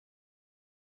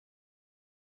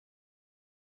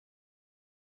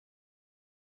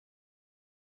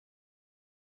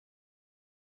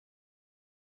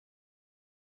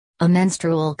A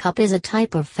menstrual cup is a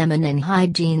type of feminine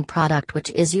hygiene product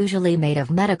which is usually made of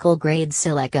medical-grade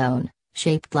silicone,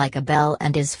 shaped like a bell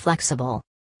and is flexible.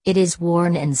 It is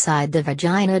worn inside the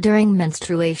vagina during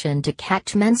menstruation to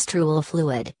catch menstrual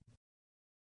fluid.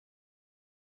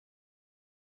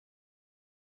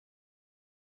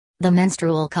 The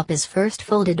menstrual cup is first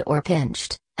folded or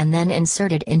pinched, and then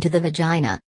inserted into the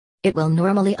vagina. It will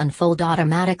normally unfold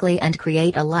automatically and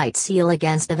create a light seal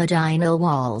against the vaginal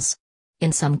walls.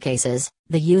 In some cases,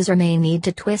 the user may need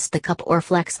to twist the cup or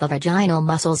flex the vaginal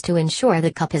muscles to ensure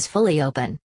the cup is fully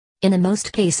open. In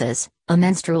most cases, a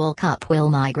menstrual cup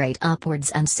will migrate upwards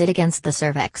and sit against the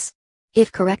cervix.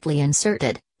 If correctly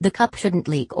inserted, the cup shouldn't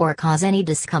leak or cause any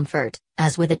discomfort,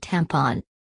 as with a tampon.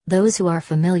 Those who are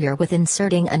familiar with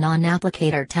inserting a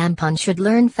non-applicator tampon should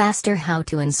learn faster how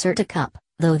to insert a cup,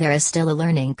 though there is still a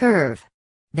learning curve.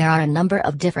 There are a number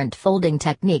of different folding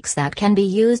techniques that can be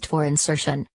used for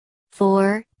insertion.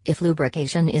 4. If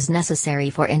lubrication is necessary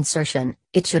for insertion,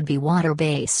 it should be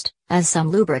water-based, as some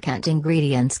lubricant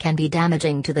ingredients can be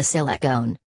damaging to the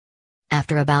silicone.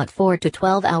 After about 4 to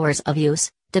 12 hours of use,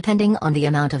 depending on the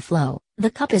amount of flow, the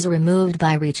cup is removed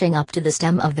by reaching up to the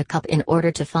stem of the cup in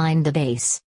order to find the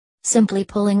base. Simply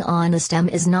pulling on the stem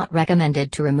is not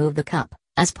recommended to remove the cup,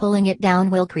 as pulling it down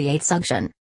will create suction.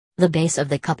 The base of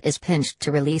the cup is pinched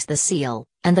to release the seal,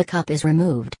 and the cup is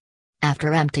removed.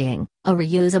 After emptying, a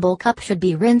reusable cup should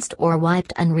be rinsed or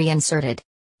wiped and reinserted.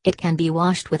 It can be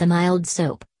washed with a mild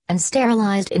soap, and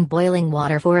sterilized in boiling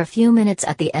water for a few minutes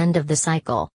at the end of the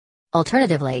cycle.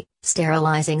 Alternatively,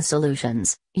 sterilizing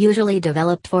solutions, usually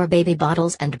developed for baby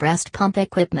bottles and breast pump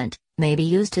equipment, may be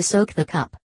used to soak the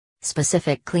cup.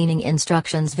 Specific cleaning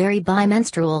instructions vary by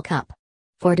menstrual cup.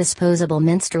 For disposable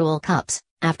menstrual cups,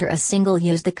 after a single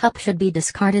use the cup should be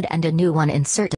discarded and a new one inserted.